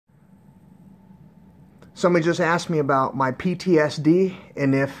Somebody just asked me about my PTSD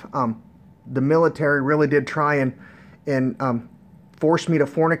and if the military really did try and force me to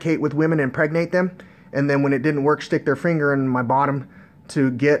fornicate with women and impregnate them, and then when it didn't work, stick their finger in my bottom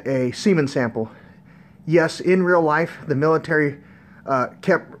to get a semen sample. Yes, in real life, the military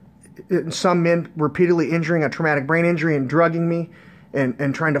kept some men repeatedly injuring a traumatic brain injury and drugging me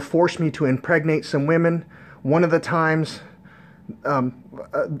and trying to force me to impregnate some women. One of the times,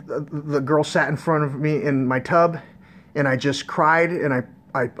 the girl sat in front of me in my tub, and I just cried, and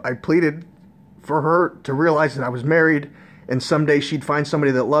I pleaded for her to realize that I was married, and someday she'd find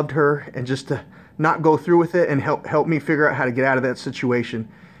somebody that loved her, and just to not go through with it and help me figure out how to get out of that situation.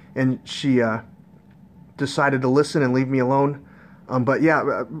 And she decided to listen and leave me alone. But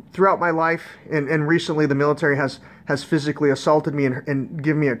yeah, throughout my life, and recently the military has physically assaulted me and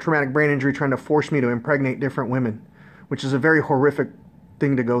given me a traumatic brain injury, trying to force me to impregnate different women, which is a very horrific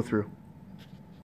thing to go through.